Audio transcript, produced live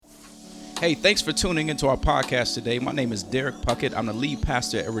Hey, thanks for tuning into our podcast today. My name is Derek Puckett. I'm the lead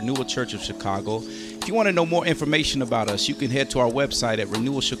pastor at Renewal Church of Chicago. If you want to know more information about us, you can head to our website at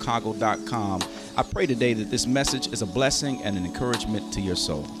renewalchicago.com. I pray today that this message is a blessing and an encouragement to your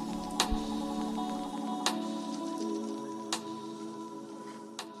soul.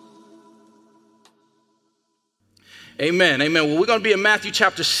 Amen. Amen. Well, we're going to be in Matthew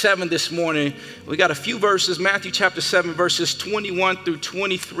chapter 7 this morning. We got a few verses. Matthew chapter 7, verses 21 through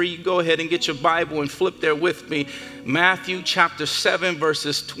 23. Go ahead and get your Bible and flip there with me. Matthew chapter 7,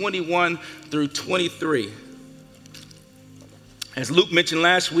 verses 21 through 23. As Luke mentioned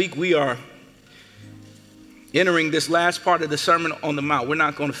last week, we are entering this last part of the Sermon on the Mount. We're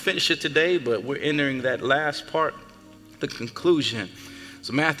not going to finish it today, but we're entering that last part, the conclusion.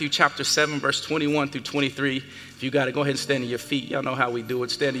 So Matthew chapter 7, verse 21 through 23. If you got it, go ahead and stand on your feet. Y'all know how we do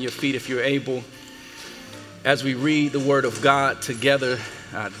it. Stand on your feet if you're able as we read the word of God together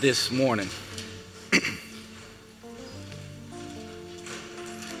this morning.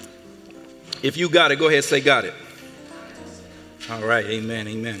 If you got it, go ahead and say got it. All right, amen,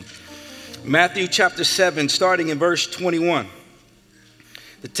 amen. Matthew chapter 7, starting in verse 21.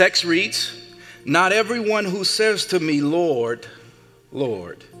 The text reads, "Not everyone who says to me, 'Lord,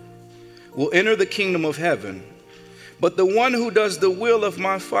 Lord,' will enter the kingdom of heaven, but the one who does the will of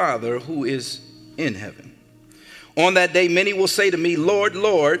my Father who is in heaven. On that day, many will say to me, 'Lord,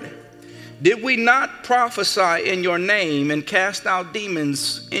 Lord, did we not prophesy in your name and cast out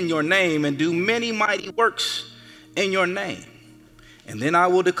demons in your name and do many mighty works in your name?' And then I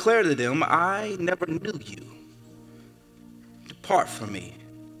will declare to them, 'I never knew you. Depart from me,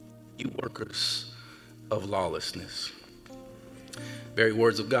 you workers of lawlessness.'" Very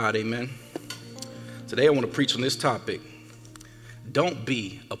words of God, amen. Today I want to preach on this topic. Don't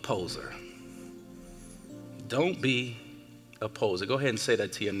be a poser. Don't be a poser. Go ahead and say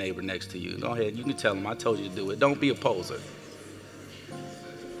that to your neighbor next to you. Go ahead, you can tell them I told you to do it. Don't be a poser.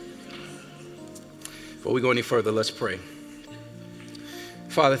 Before we go any further, let's pray.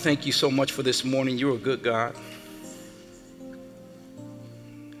 Father, thank you so much for this morning. You're a good God.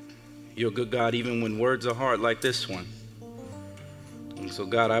 You're a good God even when words are hard like this one. And so,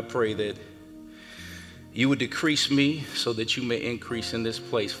 God, I pray that you would decrease me so that you may increase in this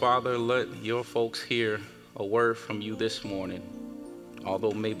place. Father, let your folks hear a word from you this morning.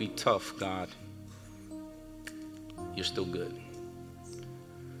 Although it may be tough, God, you're still good.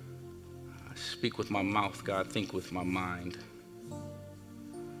 I speak with my mouth, God, think with my mind.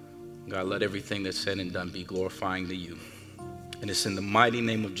 God, let everything that's said and done be glorifying to you. And it's in the mighty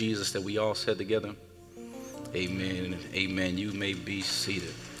name of Jesus that we all said together, amen and amen. You may be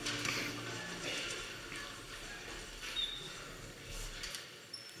seated.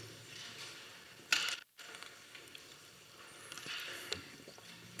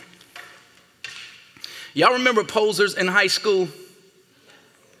 Y'all remember posers in high school?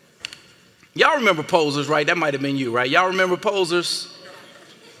 Y'all remember posers, right? That might have been you, right? Y'all remember posers?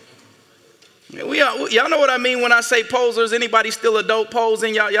 Y'all know what I mean when I say posers. Anybody still adult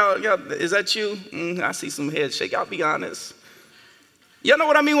posing? Y'all, is that you? I see some heads shake. I'll be honest. Y'all know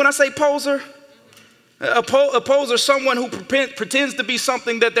what I mean when I say poser? A poser, someone who pretends to be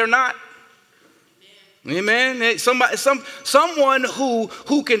something that they're not. Amen. Someone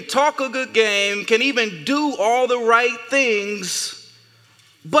who can talk a good game, can even do all the right things,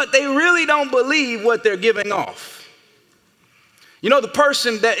 but they really don't believe what they're giving off. You know, the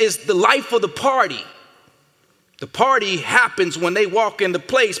person that is the life of the party. The party happens when they walk into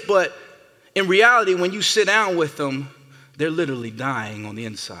place, but in reality, when you sit down with them, they're literally dying on the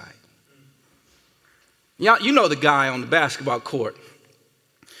inside. You know the guy on the basketball court.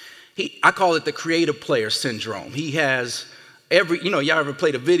 I call it the creative player syndrome. He has y'all ever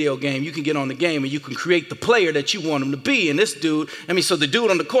played a video game? You can get on the game and you can create the player that you want him to be. And this dude, so the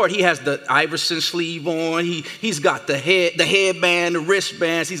dude on the court, he has the Iverson sleeve on. He's got the headband, the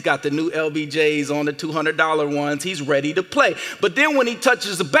wristbands. He's got the new LBJs on, the $200 ones. He's ready to play. But then when he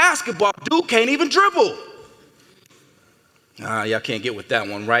touches the basketball, dude can't even dribble. Y'all can't get with that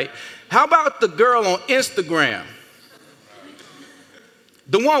one, right? How about the girl on Instagram?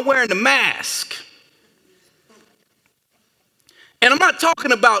 The one wearing the mask. And I'm not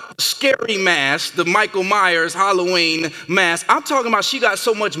talking about the scary mask, the Michael Myers Halloween mask. I'm talking about she got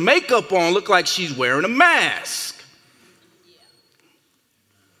so much makeup on, look like she's wearing a mask.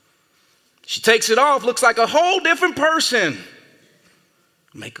 She takes it off, looks like a whole different person.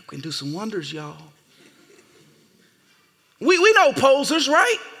 Makeup can do some wonders, y'all. We know posers,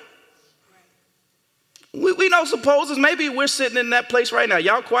 right? We know some posers. Maybe we're sitting in that place right now.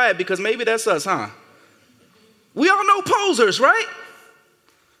 Y'all quiet because maybe that's us, huh? We all know posers, right?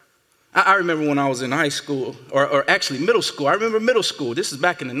 I remember when I was in high school, or actually middle school. I remember middle school. This is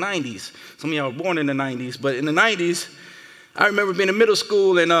back in the 90s. Some of y'all were born in the 90s, but in the 90s, I remember being in middle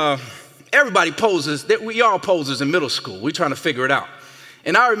school, and everybody poses. We all posers in middle school. We're trying to figure it out.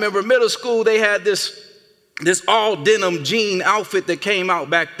 And I remember middle school, they had this all denim jean outfit that came out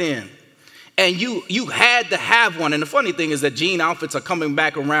back then. And you had to have one. And the funny thing is that jean outfits are coming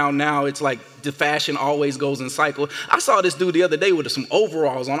back around now. It's like the fashion always goes in cycle. I saw this dude the other day with some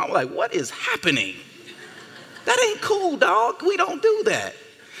overalls on. I was like, what is happening? That ain't cool, dog. We don't do that.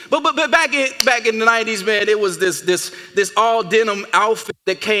 But back in the 90s, man, it was this all denim outfit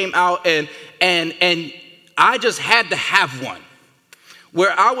that came out, and I just had to have one.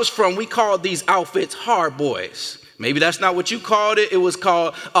 Where I was from, we called these outfits hard boys. Maybe that's not what you called it. It was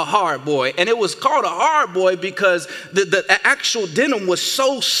called a hard boy. And it was called a hard boy because the actual denim was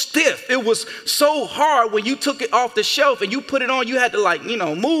so stiff. It was so hard when you took it off the shelf and you put it on, you had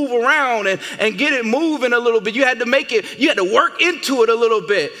to move around and get it moving a little bit. You had to work into it a little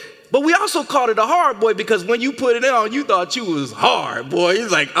bit. But we also called it a hard boy because when you put it on, you thought you was hard, boy.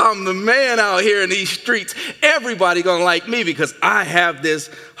 He's like, I'm the man out here in these streets. Everybody gonna like me because I have this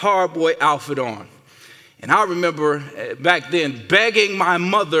hard boy outfit on. And I remember back then begging my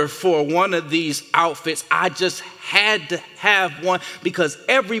mother for one of these outfits. I just had to have one because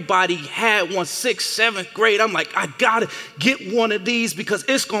everybody had one, 6th, 7th grade. I'm like, I gotta get one of these because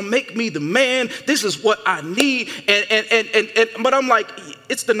it's gonna make me the man. This is what I need. But I'm like,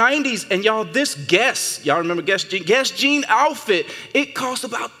 it's the 90s, and y'all, this Guess, y'all remember Guess jean outfit, it cost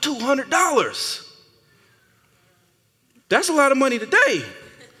about $200. That's a lot of money today.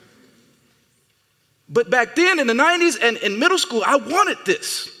 But back then in the 90s and in middle school, I wanted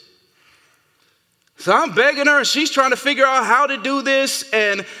this. So I'm begging her, and she's trying to figure out how to do this.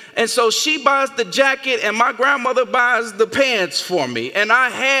 And so she buys the jacket, and my grandmother buys the pants for me. And I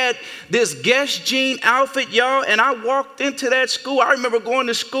had this Guess jean outfit, y'all, and I walked into that school. I remember going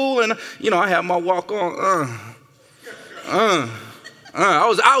to school, and, I had my walk on.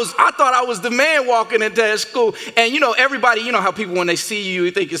 I thought I was the man walking into that school. And everybody, how people, when they see you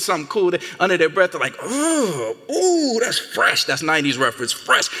think it's something cool, under their breath, they're like, ooh, that's fresh. That's 90s reference,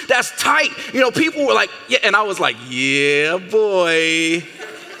 fresh. That's tight. People were like, yeah. And I was like, yeah, boy.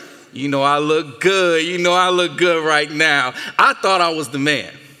 I look good. I look good right now. I thought I was the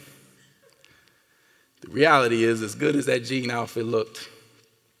man. The reality is, as good as that jean outfit looked,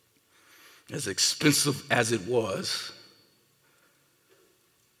 as expensive as it was,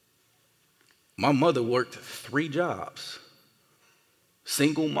 my mother worked 3 jobs,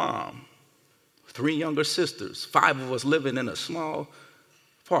 single mom, 3 younger sisters, 5 of us living in a small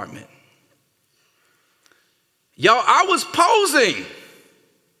apartment. Y'all, I was posing.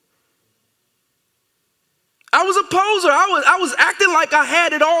 I was a poser. I was acting like I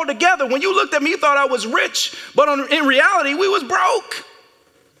had it all together. When you looked at me, you thought I was rich, but in reality, we was broke.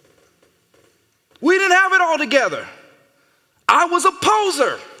 We didn't have it all together. I was a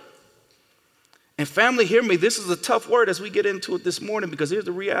poser. And family, hear me, this is a tough word as we get into it this morning, because here's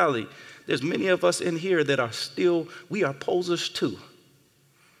the reality. There's many of us in here that we are posers too.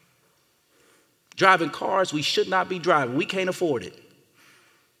 Driving cars we should not be driving. We can't afford it.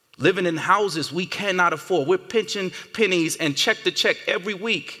 Living in houses we cannot afford. We're pinching pennies and check to check every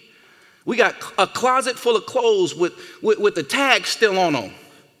week. We got a closet full of clothes with the tags still on them.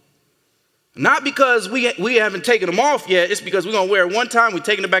 Not because we haven't taken them off yet. It's because we're going to wear it one time. We're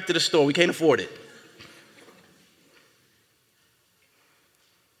taking it back to the store. We can't afford it.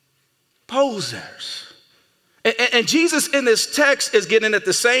 Posers. And Jesus in this text is getting at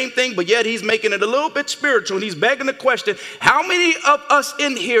the same thing, but yet he's making it a little bit spiritual. And he's begging the question, how many of us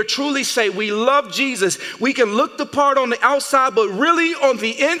in here truly say we love Jesus? We can look the part on the outside, but really on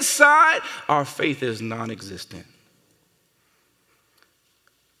the inside, our faith is non-existent.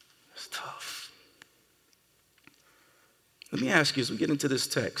 It's tough. Let me ask you as we get into this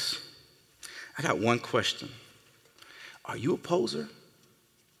text, I got one question. Are you a poser?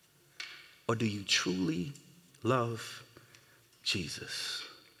 Or do you truly love Jesus?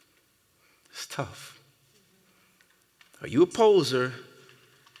 It's tough. Are you a poser?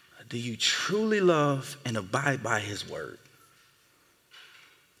 Or do you truly love and abide by his word?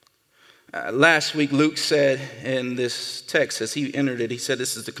 Last week, Luke said in this text, as he entered it, he said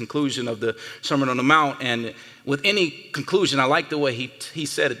this is the conclusion of the Sermon on the Mount. And with any conclusion, I like the way he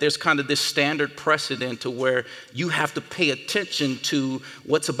said it. There's kind of this standard precedent to where you have to pay attention to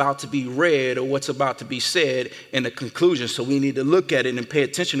what's about to be read or what's about to be said in the conclusion. So we need to look at it and pay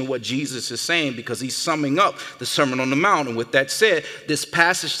attention to what Jesus is saying, because he's summing up the Sermon on the Mount. And with that said, this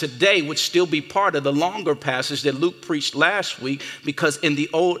passage today would still be part of the longer passage that Luke preached last week, because in the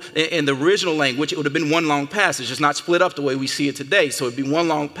original language, it would have been one long passage. It's not split up the way we see it today. So it'd be one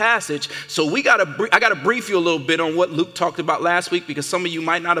long passage. So I got to brief you a little bit on what Luke talked about last week, because some of you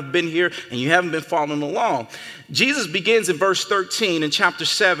might not have been here and you haven't been following along. Jesus begins in verse 13 in chapter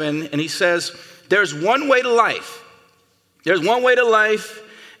 7, and he says, there's one way to life. There's one way to life,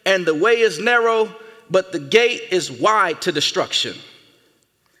 and the way is narrow, but the gate is wide to destruction.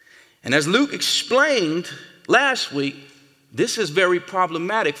 And as Luke explained last week, this is very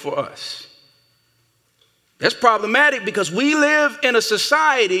problematic for us. That's problematic because we live in a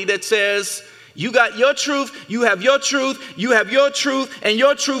society that says, you got your truth, you have your truth, you have your truth, and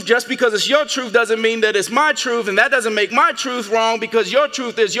your truth, just because it's your truth doesn't mean that it's my truth, and that doesn't make my truth wrong because your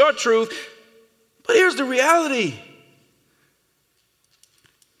truth is your truth. But here's the reality.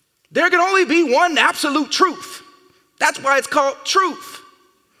 There can only be one absolute truth. That's why it's called truth.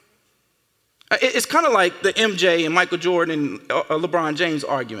 It's kind of like the MJ and Michael Jordan and LeBron James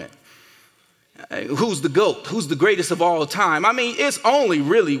argument. Who's the GOAT? Who's the greatest of all time? I mean, it's only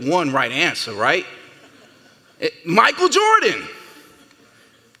really one right answer, right? Michael Jordan.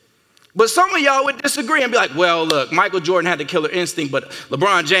 But some of y'all would disagree and be like, well, look, Michael Jordan had the killer instinct, but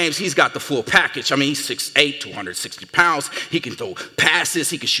LeBron James, he's got the full package. I mean, he's 6'8", 260 pounds. He can throw passes.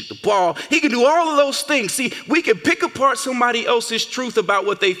 He can shoot the ball. He can do all of those things. See, we can pick apart somebody else's truth about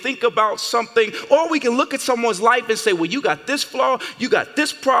what they think about something, or we can look at someone's life and say, well, you got this flaw, you got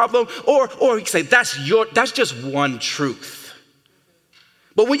this problem, or we can say, that's just one truth.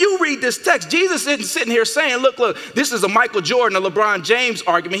 But when you read this text, Jesus isn't sitting here saying, look, this is a Michael Jordan, a LeBron James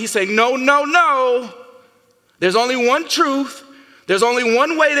argument. He's saying, no. There's only one truth. There's only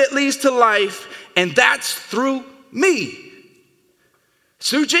one way that leads to life, and that's through me.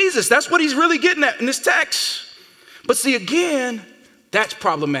 It's through Jesus. That's what he's really getting at in this text. But see, again, that's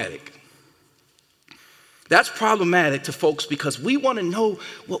problematic. That's problematic to folks because we want to know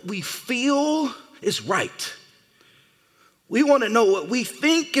what we feel is right. We want to know what we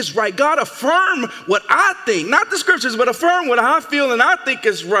think is right. God, affirm what I think, not the scriptures, but affirm what I feel and I think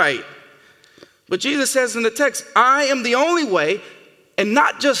is right. But Jesus says in the text, I am the only way. And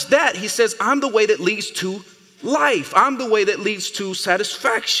not just that, he says, I'm the way that leads to life. I'm the way that leads to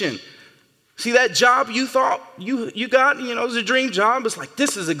satisfaction. See, that job you thought you got, it was a dream job. It's like,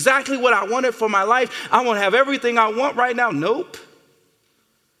 this is exactly what I wanted for my life. I want to have everything I want right now. Nope.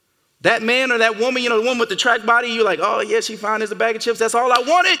 That man or that woman, the one with the track body, you're like, oh, yeah, she fine as a bag of chips. That's all I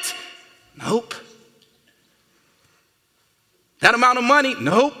wanted. Nope. That amount of money?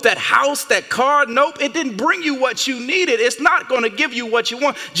 Nope. That house, that car? Nope. It didn't bring you what you needed. It's not going to give you what you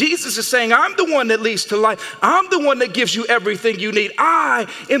want. Jesus is saying, I'm the one that leads to life. I'm the one that gives you everything you need. I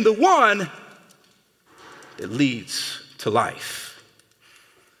am the one that leads to life.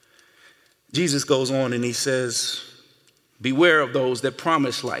 Jesus goes on and he says, beware of those that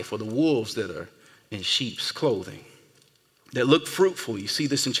promise life, or the wolves that are in sheep's clothing, that look fruitful. You see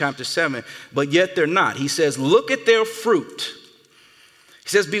this in chapter 7, but yet they're not. He says, look at their fruit. He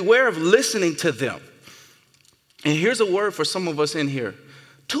says, beware of listening to them. And here's a word for some of us in here.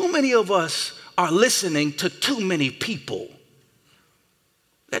 Too many of us are listening to too many people.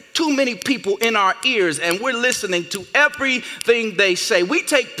 There are too many people in our ears, and we're listening to everything they say. We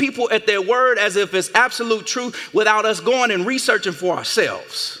take people at their word as if it's absolute truth without us going and researching for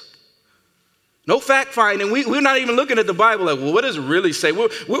ourselves. No fact finding. We're not even looking at the Bible like, well, what does it really say?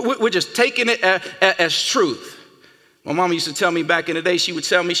 We're just taking it as truth. My mama used to tell me back in the day, she would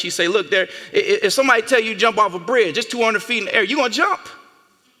tell me, she'd say, look, if somebody tell you jump off a bridge, it's 200 feet in the air, you gonna jump?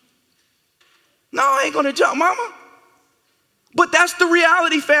 No, I ain't gonna jump, mama. But that's the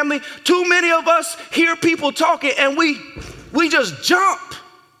reality, family. Too many of us hear people talking and we just jump.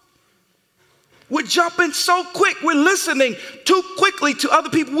 We're jumping so quick. We're listening too quickly to other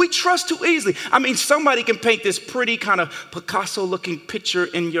people we trust too easily. I mean, somebody can paint this pretty kind of Picasso-looking picture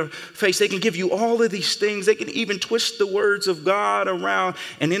in your face. They can give you all of these things. They can even twist the words of God around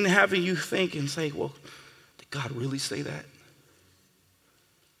and then having you think and say, well, did God really say that?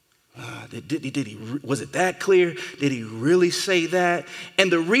 Was it that clear? Did he really say that?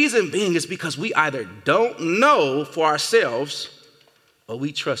 And the reason being is because we either don't know for ourselves or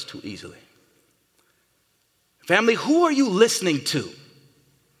we trust too easily. Family, who are you listening to?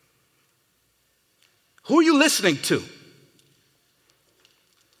 Who are you listening to?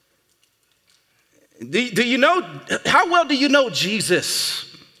 Do you know, how well do you know Jesus?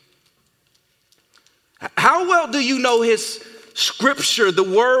 How well do you know his scripture, the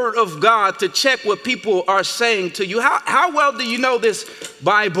word of God, to check what people are saying to you? How well do you know this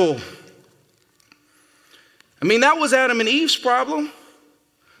Bible? I mean, that was Adam and Eve's problem.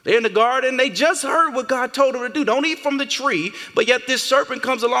 They're in the garden. They just heard what God told them to do. Don't eat from the tree. But yet this serpent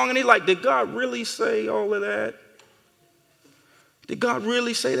comes along and he's like, did God really say all of that? Did God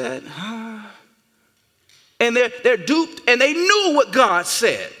really say that? And they're duped, and they knew what God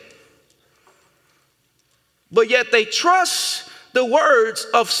said. But yet they trust the words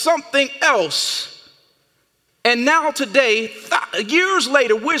of something else. And now today, years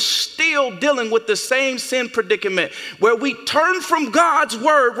later, we're still dealing with the same sin predicament where we turn from God's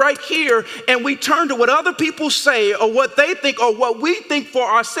word right here and we turn to what other people say or what they think or what we think for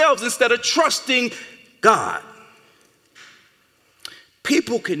ourselves instead of trusting God.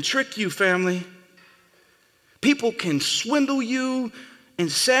 People can trick you, family. People can swindle you.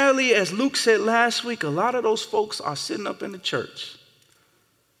 And sadly, as Luke said last week, a lot of those folks are sitting up in the church.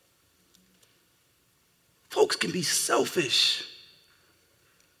 Folks can be selfish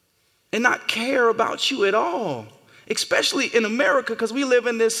and not care about you at all, especially in America, because we live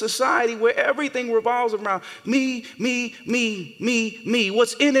in this society where everything revolves around me, me, me, me, me.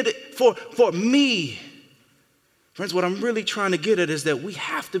 What's in it for me? Friends, what I'm really trying to get at is that we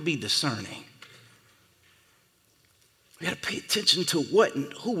have to be discerning. We got to pay attention to what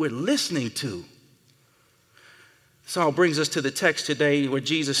and who we're listening to. This all brings us to the text today where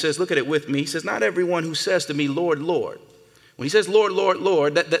Jesus says, look at it with me. He says, not everyone who says to me, Lord, Lord. When he says, Lord, Lord,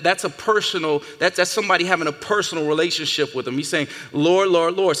 Lord, that's a personal, that's somebody having a personal relationship with him. He's saying, Lord,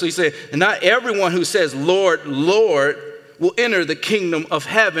 Lord, Lord. So he said, not everyone who says, Lord, Lord, will enter the kingdom of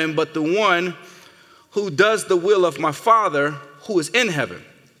heaven, but the one who does the will of my Father who is in heaven.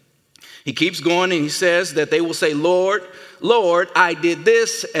 He keeps going and he says that they will say, Lord, Lord, I did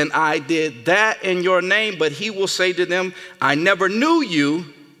this and I did that in your name. But he will say to them, I never knew you,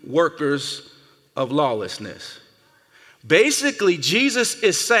 workers of lawlessness. Basically, Jesus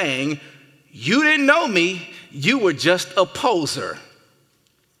is saying, you didn't know me, you were just a poser.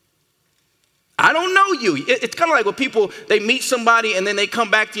 I don't know you. It's kind of like when people, they meet somebody and then they come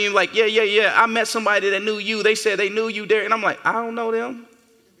back to you like, yeah, I met somebody that knew you. They said they knew you there. And I'm like, I don't know them.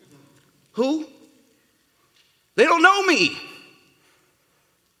 Who? They don't know me.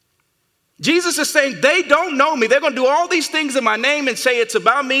 Jesus is saying they don't know me. They're going to do all these things in my name and say it's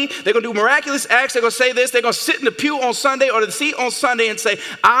about me. They're going to do miraculous acts. They're going to say this. They're going to sit in the pew on Sunday or the seat on Sunday and say,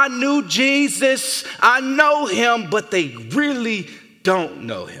 I knew Jesus. I know him, but they really don't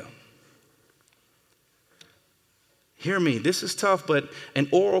know him. Hear me. This is tough, but an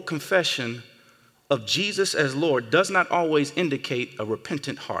oral confession of Jesus as Lord does not always indicate a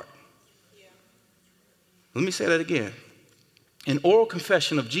repentant heart. Let me say that again. An oral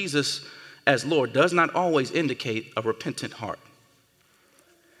confession of Jesus as Lord does not always indicate a repentant heart.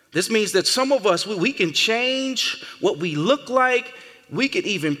 This means that some of us, we can change what we look like. We could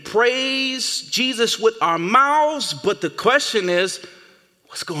even praise Jesus with our mouths. But the question is,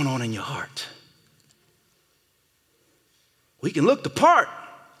 what's going on in your heart? We can look the part.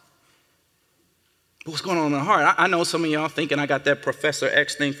 But what's going on in the heart? I know some of y'all thinking I got that Professor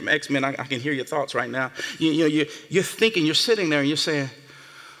X thing from X-Men. I can hear your thoughts right now. You're thinking, you're sitting there and you're saying,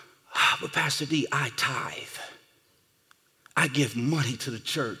 but Pastor D, I tithe. I give money to the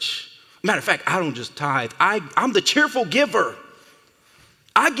church. Matter of fact, I don't just tithe. I'm the cheerful giver.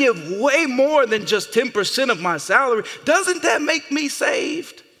 I give way more than just 10% of my salary. Doesn't that make me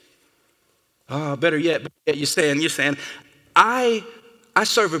saved? Better yet, you're saying, I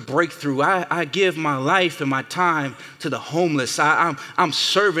serve a breakthrough. I give my life and my time to the homeless. I'm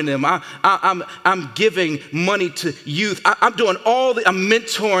serving them. I'm giving money to youth. I'm doing I'm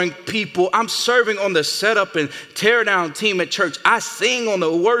mentoring people. I'm serving on the setup and tear down team at church. I sing on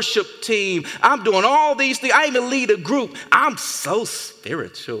the worship team. I'm doing all these things. I even lead a group. I'm so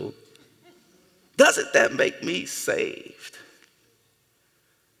spiritual. Doesn't that make me saved?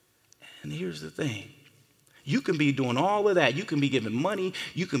 And here's the thing. You can be doing all of that. You can be giving money.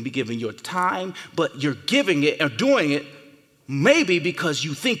 You can be giving your time, but you're giving it or doing it maybe because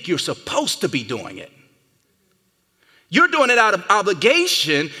you think you're supposed to be doing it. You're doing it out of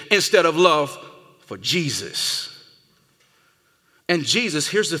obligation instead of love for Jesus. And Jesus,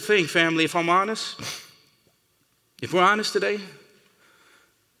 here's the thing, family, if I'm honest, if we're honest today,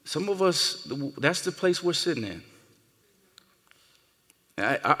 some of us, that's the place we're sitting in.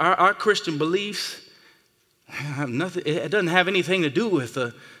 Our Christian beliefs, it doesn't have anything to do with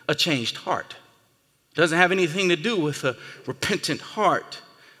a changed heart. It doesn't have anything to do with a repentant heart.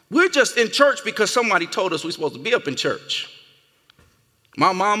 We're just in church because somebody told us we're supposed to be up in church.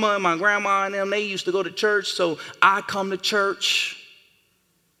 My mama and my grandma and them, they used to go to church, so I come to church.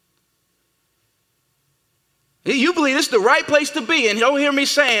 You believe this is the right place to be, and don't hear me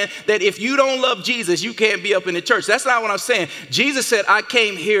saying that if you don't love Jesus, you can't be up in the church. That's not what I'm saying. Jesus said, I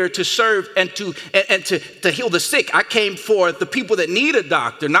came here to serve and to heal the sick. I came for the people that need a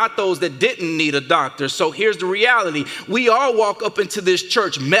doctor, not those that didn't need a doctor. So here's the reality. We all walk up into this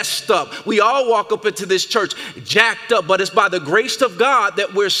church messed up. We all walk up into this church jacked up, but it's by the grace of God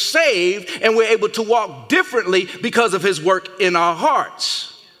that we're saved and we're able to walk differently because of his work in our hearts.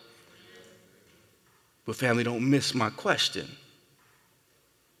 But family, don't miss my question.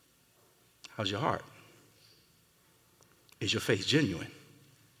 How's your heart? Is your faith genuine?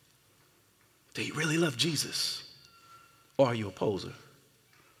 Do you really love Jesus? Or are you a poser?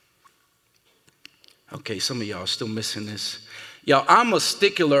 Okay, some of y'all are still missing this. Y'all, I'm a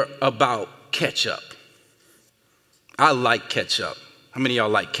stickler about ketchup. I like ketchup. How many of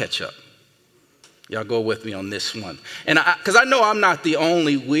y'all like ketchup? Y'all go with me on this one. And because I know I'm not the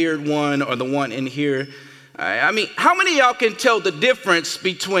only weird one or the one in here. I mean, how many of y'all can tell the difference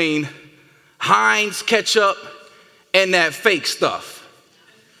between Heinz ketchup and that fake stuff?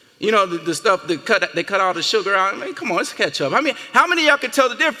 You know, the stuff they cut all the sugar out. I mean, come on, it's ketchup. I mean, how many of y'all can tell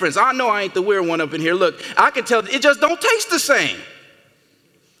the difference? I know I ain't the weird one up in here. Look, I can tell it just don't taste the same.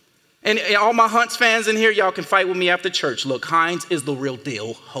 And all my Hunts fans in here, y'all can fight with me after church. Look, Heinz is the real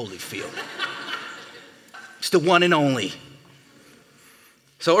deal, Holyfield. It's the one and only.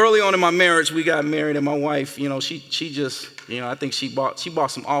 So early on in my marriage, we got married, and my wife, you know, she just, you know, I think she bought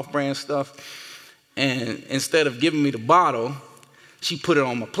some off-brand stuff, and instead of giving me the bottle, she put it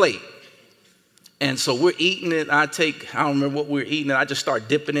on my plate. And so we're eating it. I don't remember what we were eating, and I just start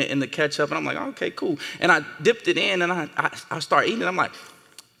dipping it in the ketchup, and I'm like, okay, cool. And I dipped it in, and I start eating it. I'm like,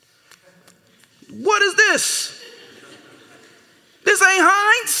 what is this? This ain't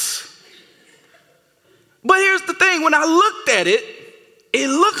Heinz. But here's the thing, when I looked at it, it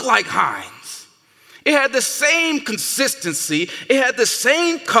looked like Heinz. It had the same consistency, it had the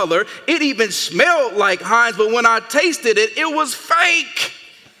same color, it even smelled like Heinz, but when I tasted it, it was fake.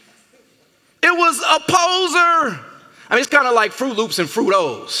 It was a poser. I mean, it's kind of like Fruit Loops and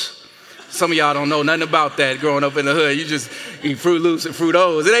Fruit-O's. Some of y'all don't know nothing about that growing up in the hood. You just eat Fruit Loops and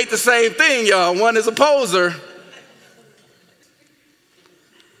Fruit-O's. It ain't the same thing, y'all. One is a poser.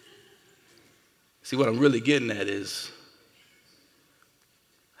 See, what I'm really getting at is,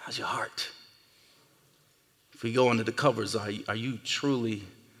 how's your heart? If we go under the covers, are you truly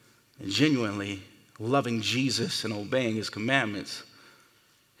and genuinely loving Jesus and obeying his commandments,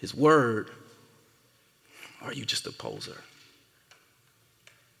 his word? Or are you just a poser?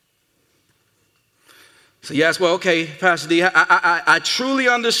 So you ask, well, okay, Pastor D, I truly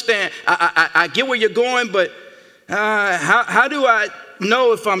understand. I get where you're going, but how do I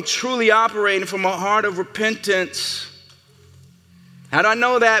know if I'm truly operating from a heart of repentance? How do I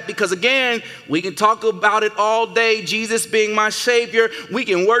know that? Because again, we can talk about it all day, Jesus being my Savior. We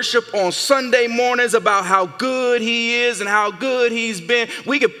can worship on Sunday mornings about how good he is and how good he's been.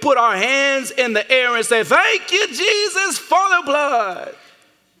 We can put our hands in the air and say, thank you, Jesus, for the blood.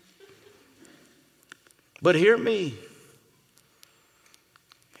 But hear me.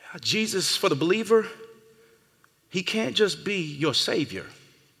 Jesus, for the believer, he can't just be your Savior.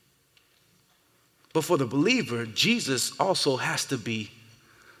 But for the believer, Jesus also has to be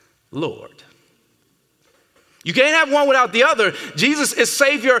Lord. You can't have one without the other. Jesus is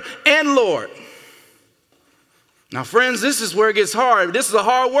Savior and Lord. Now, friends, this is where it gets hard. This is a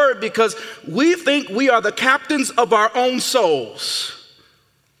hard word because we think we are the captains of our own souls.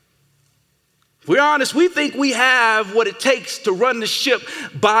 If we're honest, we think we have what it takes to run the ship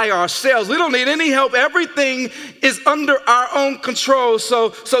by ourselves. We don't need any help. Everything is under our own control.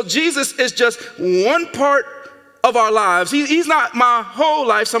 So Jesus is just one part of our lives. He's not my whole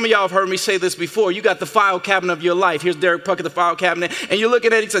life. Some of y'all have heard me say this before. You got the file cabinet of your life. Here's Derek Puckett, the file cabinet. And you're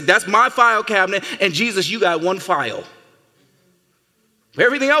looking at it, he said, that's my file cabinet. And Jesus, you got one file.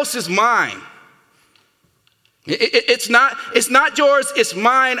 Everything else is mine. It's not yours, it's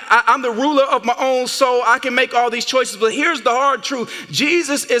mine. I'm the ruler of my own soul. I can make all these choices. But here's the hard truth.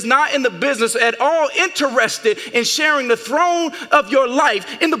 Jesus is not in the business at all interested in sharing the throne of your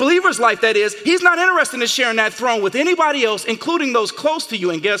life, in the believer's life, that is. He's not interested in sharing that throne with anybody else, including those close to you.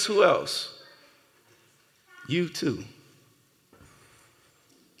 And guess who else? You too.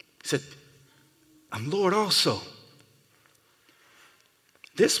 He said, I'm Lord also.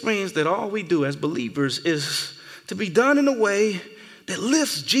 This means that all we do as believers is to be done in a way that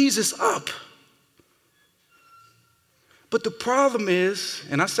lifts Jesus up. But the problem is,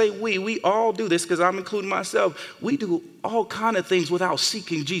 and I say we all do this because I'm including myself, we do all kind of things without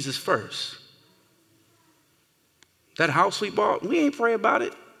seeking Jesus first. That house we bought, we ain't pray about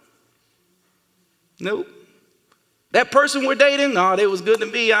it. Nope. That person we're dating, no, they was good to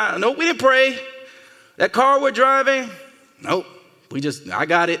me. Nope, we didn't pray. That car we're driving, nope, I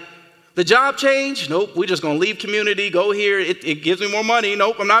got it. The job change, nope, we're just gonna leave community, go here, it gives me more money.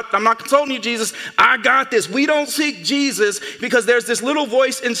 Nope, I'm not consulting you, Jesus. I got this. We don't seek Jesus because there's this little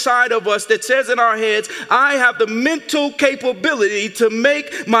voice inside of us that says in our heads, I have the mental capability to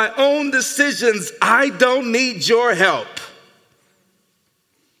make my own decisions. I don't need your help.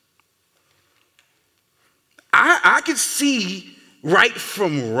 I can see right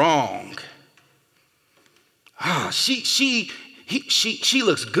from wrong. She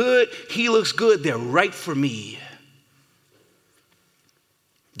looks good. He looks good. They're right for me.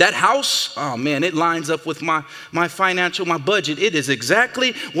 That house, oh man, it lines up with my budget. It is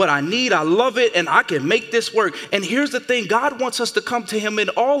exactly what I need. I love it, and I can make this work. And here's the thing. God wants us to come to him in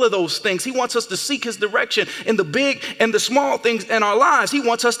all of those things. He wants us to seek his direction in the big and the small things in our lives. He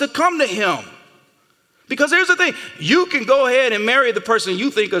wants us to come to him. Because here's the thing. You can go ahead and marry the person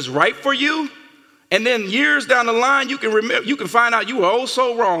you think is right for you. And then years down the line, you can find out you were oh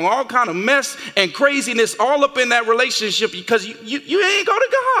so wrong. All kind of mess and craziness all up in that relationship because you ain't go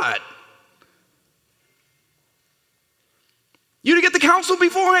to God. You didn't get the counsel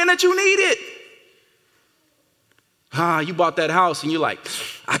beforehand that you needed. You bought that house and you're like,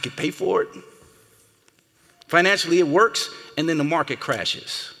 I could pay for it. Financially, it works, and then the market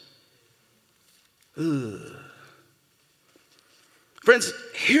crashes. Ugh. Friends,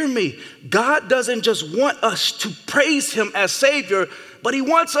 hear me. God doesn't just want us to praise him as Savior, but he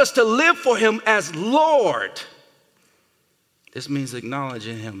wants us to live for him as Lord. This means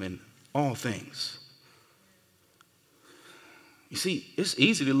acknowledging him in all things. You see, it's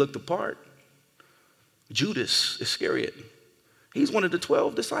easy to look the part. Judas Iscariot, he's one of the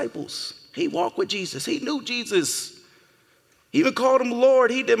 12 disciples. He walked with Jesus. He knew Jesus. He even called him Lord.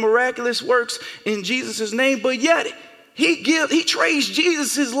 He did miraculous works in Jesus' name, but yet he trades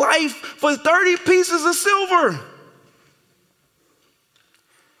Jesus' life for 30 pieces of silver.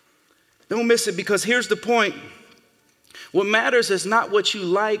 Don't miss it, because here's the point. What matters is not what you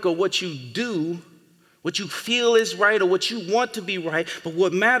like or what you do, what you feel is right or what you want to be right, but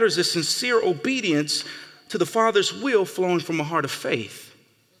what matters is sincere obedience to the Father's will flowing from a heart of faith.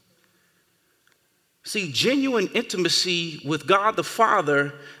 See, genuine intimacy with God the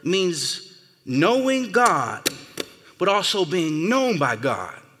Father means knowing God, but also being known by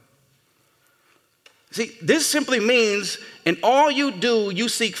God. See, this simply means in all you do, you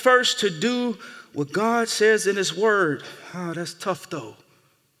seek first to do what God says in his word. Oh, that's tough though,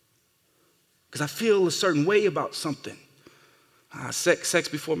 because I feel a certain way about something. Sex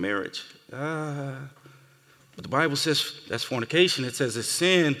before marriage. But the Bible says that's fornication. It says it's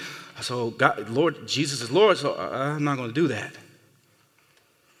sin. So God, Jesus is Lord, so I'm not going to do that.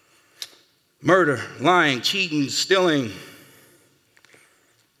 Murder, lying, cheating, stealing,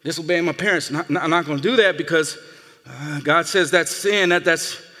 disobeying my parents. I'm not going to do that because God says that's sin.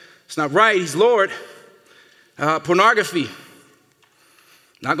 It's not right. He's Lord. Pornography.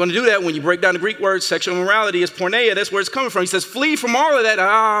 Not going to do that. When you break down the Greek word, sexual immorality is porneia. That's where it's coming from. He says, flee from all of that.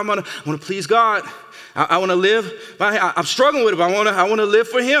 I want to please God. I want to live. I'm struggling with it. But I want to live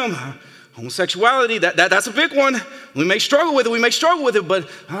for him. Homosexuality, that's a big one. We may struggle with it. But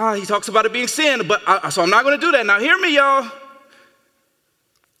he talks about it being sin. So I'm not going to do that. Now hear me, y'all.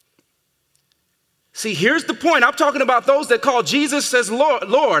 See, here's the point. I'm talking about those that call Jesus as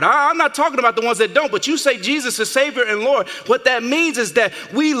Lord. I'm not talking about the ones that don't, but you say Jesus is Savior and Lord. What that means is that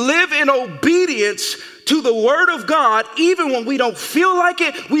we live in obedience to the word of God, even when we don't feel like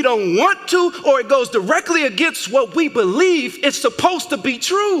it, we don't want to, or it goes directly against what we believe it's supposed to be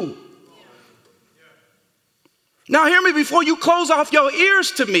true. Now hear me before you close off your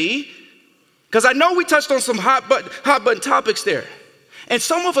ears to me, because I know we touched on some hot button topics there. And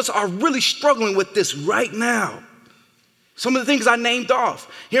some of us are really struggling with this right now. Some of the things I named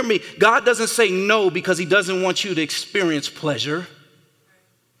off. Hear me, God doesn't say no because he doesn't want you to experience pleasure.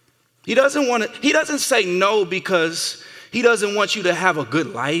 He doesn't say no because he doesn't want you to have a good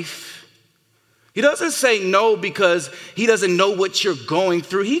life. He doesn't say no because he doesn't know what you're going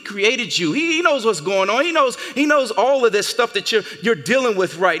through. He created you. He knows what's going on. He knows all of this stuff that you're dealing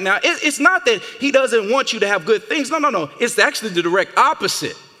with right now. It's not that he doesn't want you to have good things. No. It's actually the direct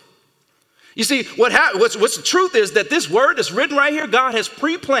opposite. You see, what's the truth is that this word that's written right here, God has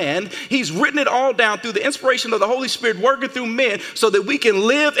pre-planned. He's written it all down through the inspiration of the Holy Spirit working through men so that we can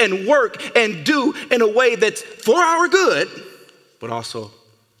live and work and do in a way that's for our good, but also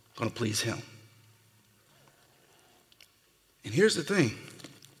going to please him. And here's the thing.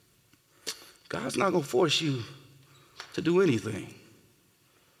 God's not going to force you to do anything.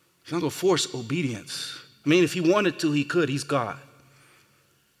 He's not going to force obedience. I mean, if he wanted to, he could. He's God.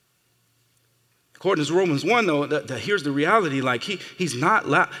 According to Romans 1, though, here's the reality. Like he's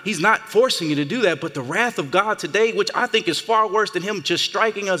not forcing you to do that, but the wrath of God today, which I think is far worse than him just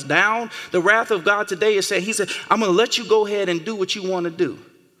striking us down, the wrath of God today is saying, he said, I'm going to let you go ahead and do what you want to do.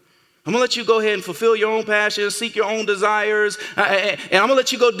 I'm going to let you go ahead and fulfill your own passions, seek your own desires, and I'm going to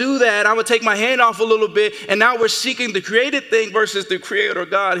let you go do that. I'm going to take my hand off a little bit, and now we're seeking the created thing versus the creator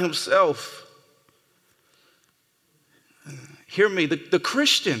God himself. Hear me, the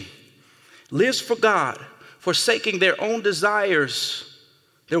Christian lives for God, forsaking their own desires,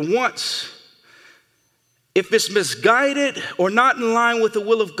 their wants, if it's misguided or not in line with the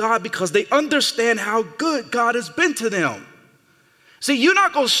will of God, because they understand how good God has been to them. See, you're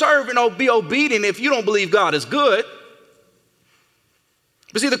not going to serve and be obedient if you don't believe God is good.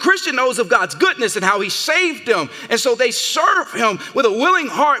 But see, the Christian knows of God's goodness and how he saved them. And so they serve him with a willing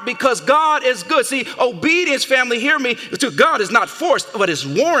heart because God is good. See, obedience, family, hear me, to God is not forced, but is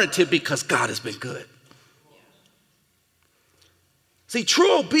warranted because God has been good. See,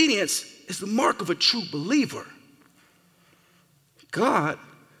 true obedience is the mark of a true believer. God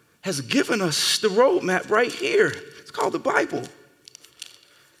has given us the roadmap right here. It's called the Bible.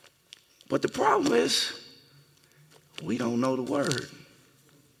 But the problem is, we don't know the word.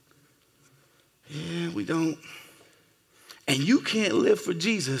 Yeah, we don't. And you can't live for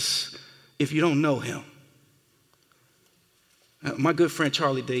Jesus if you don't know him. My good friend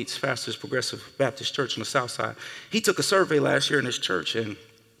Charlie Dates, pastor of Progressive Baptist Church on the South Side, he took a survey last year in his church, and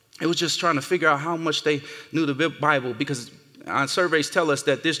it was just trying to figure out how much they knew the Bible, because surveys tell us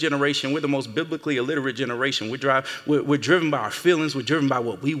that this generation, we're the most biblically illiterate generation. We're driven by our feelings. We're driven by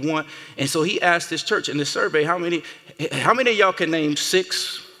what we want. And so he asked this church in this survey, how many of y'all can name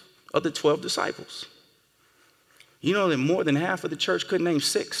 6 of the 12 disciples? You know that more than half of the church couldn't name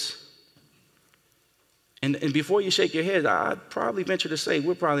 6. And before you shake your head, I'd probably venture to say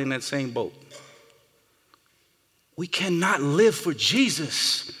we're probably in that same boat. We cannot live for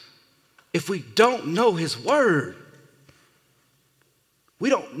Jesus if we don't know his word. We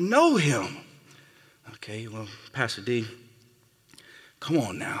don't know him. Okay, well, Pastor D, come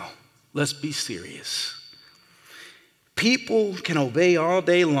on now. Let's be serious. People can obey all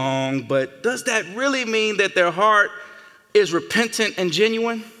day long, but does that really mean that their heart is repentant and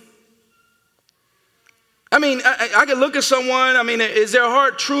genuine? I mean, I can look at someone, I mean, is their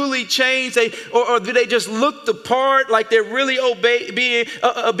heart truly changed? Or do they just look the part like they're really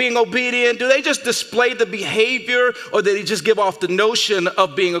being obedient? Do they just display the behavior, or do they just give off the notion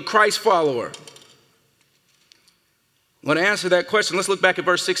of being a Christ follower? I'm going to answer that question. Let's look back at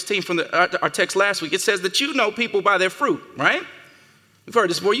verse 16 from our text last week. It says that you know people by their fruit, right? We've heard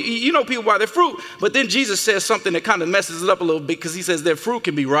this before. You know people by their fruit. But then Jesus says something that kind of messes it up a little bit, because he says their fruit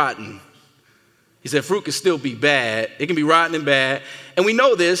can be rotten. He said fruit can still be bad. It can be rotten and bad. And we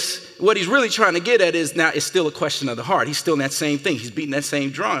know this. What he's really trying to get at is now it's still a question of the heart. He's still in that same thing. He's beating that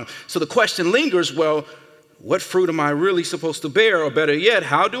same drum. So the question lingers, well, what fruit am I really supposed to bear? Or better yet,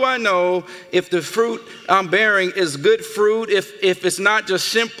 how do I know if the fruit I'm bearing is good fruit, if it's not just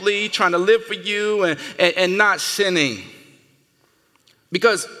simply trying to live for you and not sinning?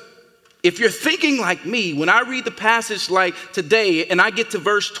 Because if you're thinking like me, when I read the passage like today and I get to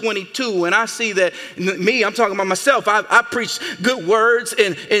verse 22 and I see that I'm talking about myself, I preach good words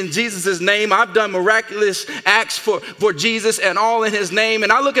in Jesus' name. I've done miraculous acts for Jesus and all in his name.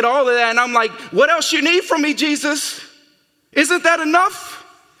 And I look at all of that and I'm like, what else you need from me, Jesus? Isn't that enough?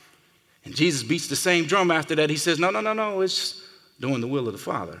 And Jesus beats the same drum after that. He says, no, it's doing the will of the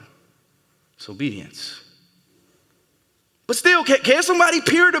Father. It's obedience. But still, can somebody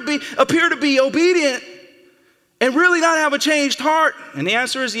appear to be obedient and really not have a changed heart? And the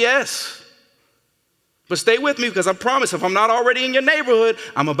answer is yes. But stay with me, because I promise if I'm not already in your neighborhood,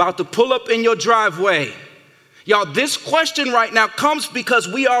 I'm about to pull up in your driveway. Y'all, this question right now comes because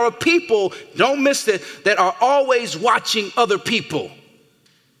we are a people, don't miss it, that are always watching other people.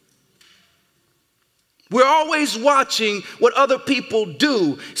 We're always watching what other people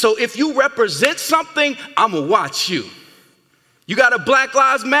do. So if you represent something, I'm going to watch you. You got a Black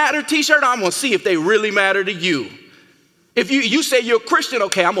Lives Matter t-shirt, I'm going to see if they really matter to you. If you say you're a Christian,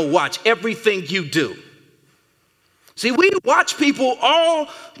 okay, I'm going to watch everything you do. See, we watch people all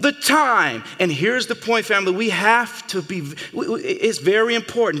the time. And here's the point, family. We have to be, it's very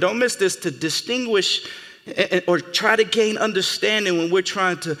important. Don't miss this, to distinguish or try to gain understanding when we're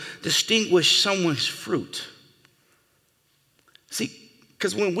trying to distinguish someone's fruit. See,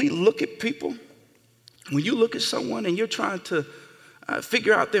 because when we look at people, when you look at someone and you're trying to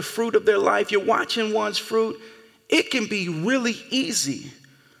figure out their fruit of their life, you're watching one's fruit, it can be really easy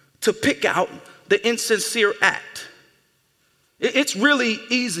to pick out the insincere act. It's really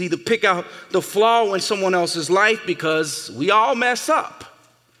easy to pick out the flaw in someone else's life because we all mess up.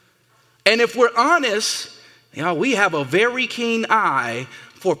 And if we're honest, we have a very keen eye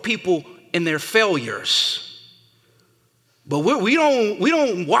for people in their failures. But we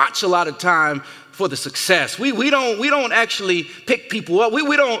don't watch a lot of time for the success. We don't actually pick people up.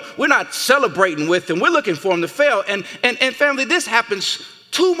 We're not celebrating with them. We're looking for them to fail. And family, this happens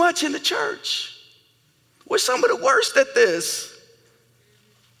too much in the church. We're some of the worst at this.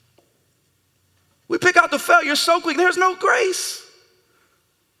 We pick out the failure so quick. There's no grace.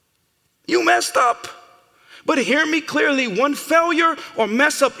 You messed up. But hear me clearly, one failure or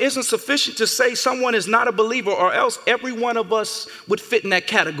mess up isn't sufficient to say someone is not a believer, or else every one of us would fit in that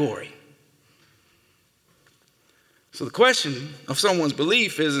category. So the question of someone's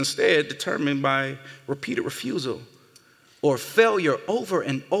belief is instead determined by repeated refusal or failure over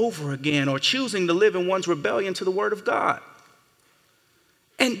and over again, or choosing to live in one's rebellion to the word of God.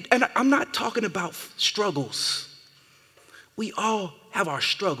 And I'm not talking about struggles. We all have our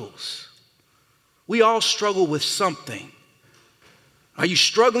struggles. We all struggle with something. Are you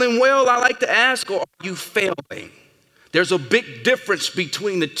struggling well, I like to ask, or are you failing? There's a big difference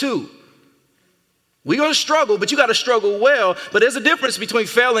between the two. We're going to struggle, but you got to struggle well. But there's a difference between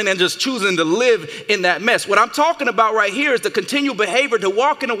failing and just choosing to live in that mess. What I'm talking about right here is the continual behavior to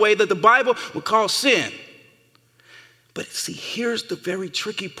walk in a way that the Bible would call sin. But see, here's the very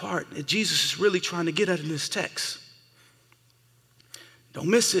tricky part that Jesus is really trying to get at in this text. Don't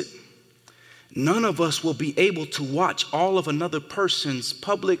miss it. None of us will be able to watch all of another person's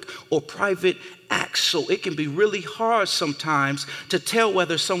public or private acts. So it can be really hard sometimes to tell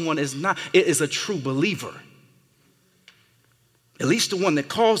whether someone is a true believer. At least the one that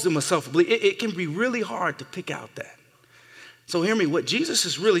calls themselves a believer. It can be really hard to pick out that. So hear me, what Jesus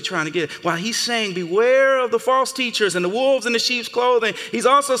is really trying to get, while he's saying beware of the false teachers and the wolves in the sheep's clothing, he's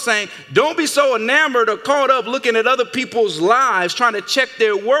also saying don't be so enamored or caught up looking at other people's lives, trying to check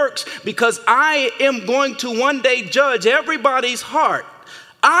their works, because I am going to one day judge everybody's heart.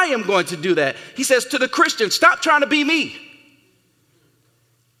 I am going to do that. He says to the Christian, stop trying to be me.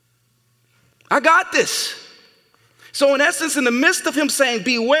 I got this. So in essence, in the midst of him saying,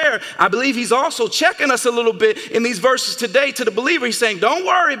 beware, I believe he's also checking us a little bit in these verses today to the believer. He's saying, don't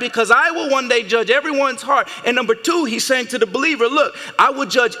worry, because I will one day judge everyone's heart. And number two, he's saying to the believer, look, I will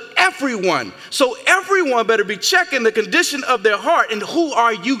judge everyone. So everyone better be checking the condition of their heart and who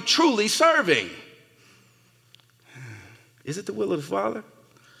are you truly serving? Is it the will of the Father?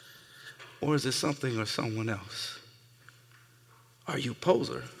 Or is it something or someone else? Are you a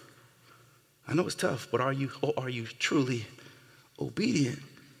poser? I know it's tough, but are you truly obedient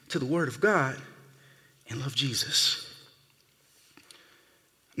to the word of God and love Jesus?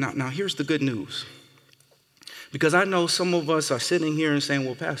 Now here's the good news. Because I know some of us are sitting here and saying,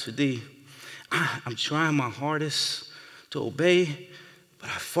 well, Pastor D, I'm trying my hardest to obey, but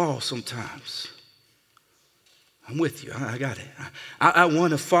I fall sometimes. I'm with you. I got it. I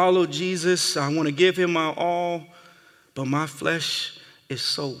want to follow Jesus. I want to give him my all, but my flesh is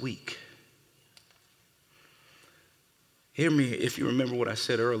so weak. Hear me, if you remember what I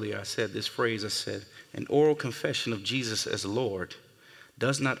said earlier. I said this phrase, I said, an oral confession of Jesus as Lord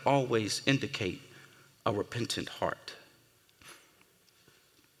does not always indicate a repentant heart.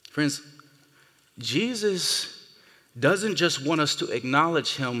 Friends, Jesus doesn't just want us to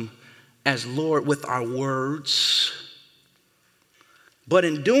acknowledge him as Lord with our words, but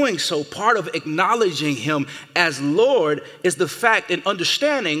in doing so, part of acknowledging him as Lord is the fact and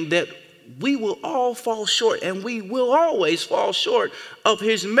understanding that we will all fall short, and we will always fall short of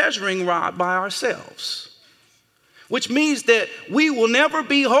his measuring rod by ourselves. Which means that we will never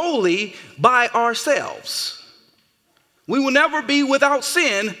be holy by ourselves. We will never be without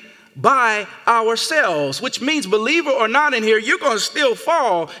sin by ourselves, which means, believer or not in here, you're going to still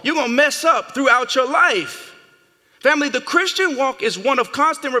fall. You're going to mess up throughout your life. Family, the Christian walk is one of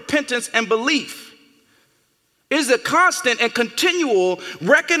constant repentance and belief. It is a constant and continual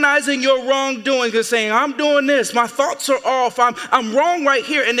recognizing your wrongdoing and saying, I'm doing this, my thoughts are off, I'm wrong right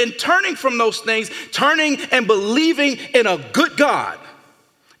here, and then turning from those things, turning and believing in a good God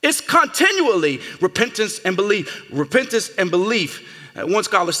It's continually repentance and belief. Repentance and belief. One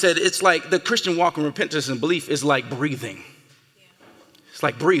scholar said it's like the Christian walk in repentance and belief is like breathing. It's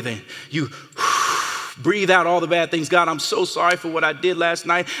like breathing. You breathe out all the bad things. God, I'm so sorry for what I did last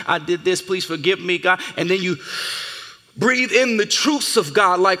night. I did this. Please forgive me, God. And then you breathe in the truths of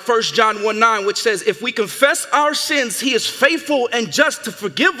God, like 1 John 1:9, which says, if we confess our sins, he is faithful and just to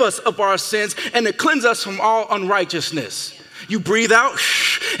forgive us of our sins and to cleanse us from all unrighteousness. You breathe out,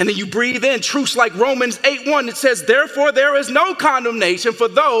 and then you breathe in truths like Romans 8:1. It says, therefore, there is no condemnation for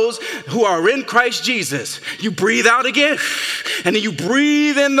those who are in Christ Jesus. You breathe out again, and then you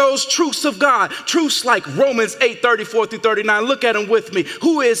breathe in those truths of God. Truths like Romans 8:34-39. Look at them with me.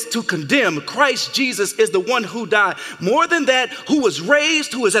 Who is to condemn? Christ Jesus is the one who died. More than that, who was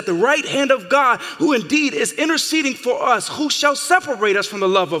raised, who is at the right hand of God, who indeed is interceding for us. Who shall separate us from the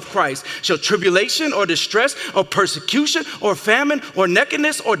love of Christ? Shall tribulation or distress or persecution or famine or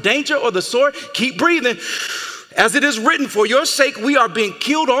nakedness or danger or the sword? Keep breathing. As it is written, for your sake we are being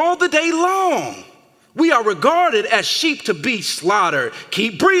killed all the day long. We are regarded as sheep to be slaughtered.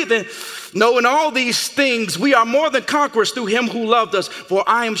 Keep breathing. Knowing all these things, we are more than conquerors through him who loved us. For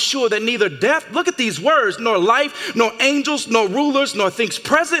I am sure that neither death, look at these words, nor life, nor angels, nor rulers, nor things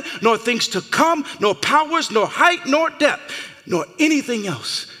present, nor things to come, nor powers, nor height, nor depth, nor anything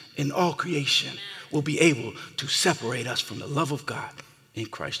else in all creation will be able to separate us from the love of God in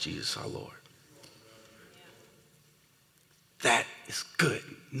Christ Jesus our Lord. That is good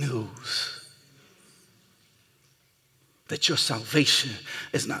news. That your salvation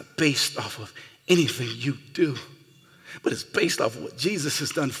is not based off of anything you do, but it's based off of what Jesus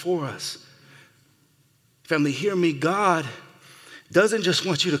has done for us. Family, hear me. God doesn't just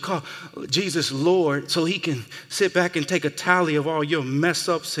want you to call Jesus Lord so he can sit back and take a tally of all your mess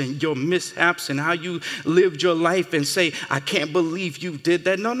ups and your mishaps and how you lived your life and say, I can't believe you did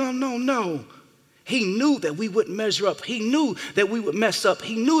that. No. He knew that we wouldn't measure up. He knew that we would mess up.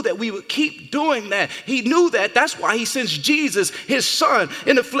 He knew that we would keep doing that. He knew that. That's why he sends Jesus, his son,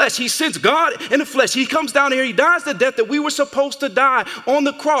 in the flesh. He sends God in the flesh. He comes down here. He dies the death that we were supposed to die on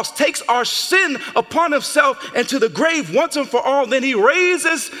the cross, takes our sin upon himself and to the grave once and for all. Then he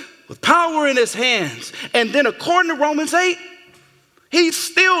raises with power in his hands. And then according to Romans 8, he's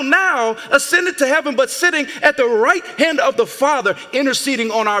still now ascended to heaven, but sitting at the right hand of the Father,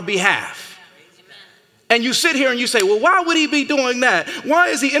 interceding on our behalf. And you sit here and you say, well, why would he be doing that? Why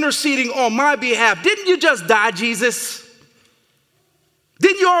is he interceding on my behalf? Didn't you just die, Jesus?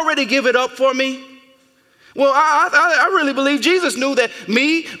 Didn't you already give it up for me? Well, I really believe Jesus knew that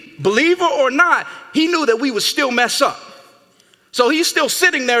me, believer or not, he knew that we would still mess up. So he's still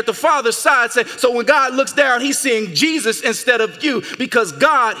sitting there at the Father's side saying, so when God looks down, he's seeing Jesus instead of you, because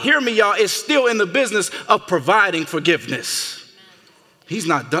God, hear me, y'all, is still in the business of providing forgiveness. He's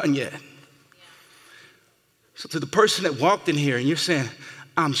not done yet. So to the person that walked in here and you're saying,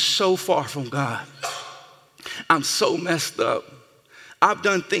 I'm so far from God. I'm so messed up. I've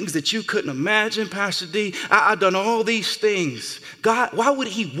done things that you couldn't imagine, Pastor D. I've done all these things. God, why would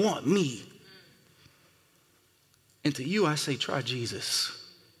he want me? And to you, I say, try Jesus.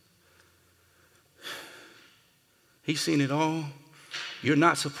 He's seen it all. You're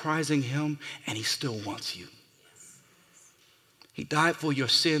not surprising him, and he still wants you. He died for your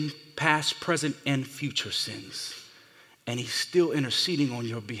sin, past, present, and future sins. And he's still interceding on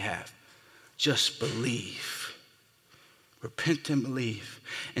your behalf. Just believe. Repent and believe.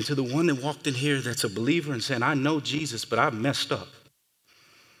 And to the one that walked in here that's a believer and saying, I know Jesus, but I've messed up.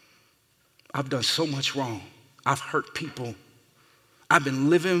 I've done so much wrong. I've hurt people. I've been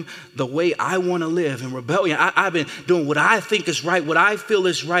living the way I want to live in rebellion. I've been doing what I think is right, what I feel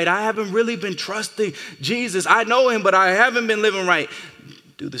is right. I haven't really been trusting Jesus. I know him, but I haven't been living right.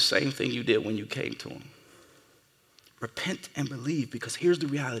 Do the same thing you did when you came to him. Repent and believe, because here's the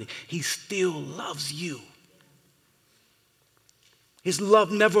reality. He still loves you. His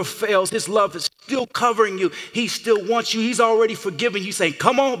love never fails. His love is still covering you. He still wants you. He's already forgiven you. Saying,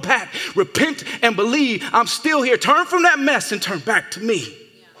 come on back, repent and believe. I'm still here. Turn from that mess and turn back to me.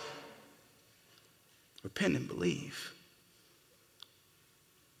 Yeah. Repent and believe.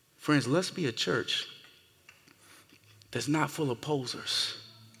 Friends, let's be a church that's not full of posers.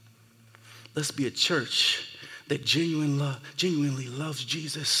 Let's be a church that genuinely loves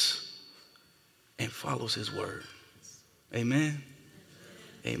Jesus and follows his word. Amen.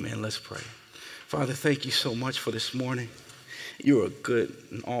 Amen. Let's pray. Father, thank you so much for this morning. You're a good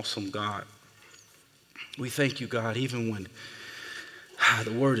and awesome God. We thank you, God, even when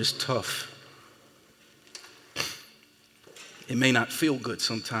the word is tough. It may not feel good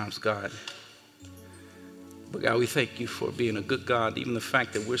sometimes, God. But God, we thank you for being a good God. Even the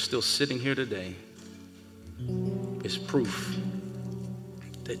fact that we're still sitting here today is proof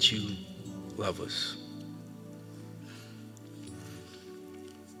that you love us.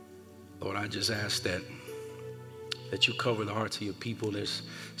 Lord, I just ask that you cover the hearts of your people. There's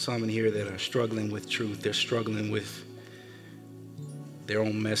some in here that are struggling with truth. They're struggling with their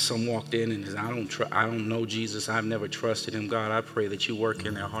own mess. Some walked in and said, I don't know Jesus. I've never trusted him. God, I pray that you work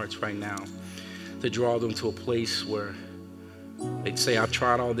in their hearts right now to draw them to a place where they'd say, I've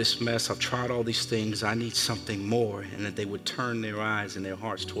tried all this mess. I've tried all these things. I need something more. And that they would turn their eyes and their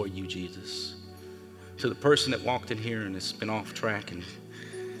hearts toward you, Jesus. To the person that walked in here and has been off track and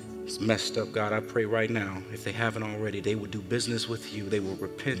it's messed up, God, I pray right now, if they haven't already, they would do business with you. They will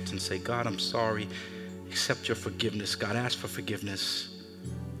repent and say, God, I'm sorry. Accept your forgiveness. God, ask for forgiveness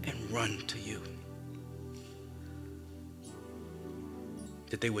and run to you.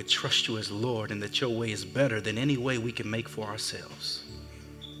 That they would trust you as Lord and that your way is better than any way we can make for ourselves.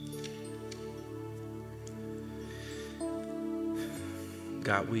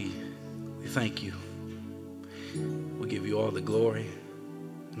 God, we thank you. We give you all the glory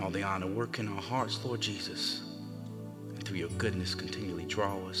and all the honor. Work in our hearts, Lord Jesus. And through your goodness, continually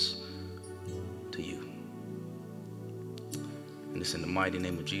draw us to you. And it's in the mighty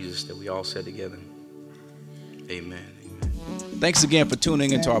name of Jesus that we all said together, amen. Thanks again for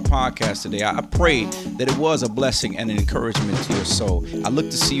tuning into our podcast today. I pray that it was a blessing and an encouragement to your soul. I look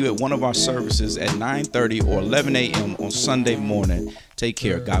to see you at one of our services at 9:30 or 11 a.m. on Sunday morning. Take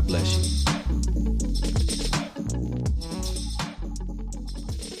care. God bless you.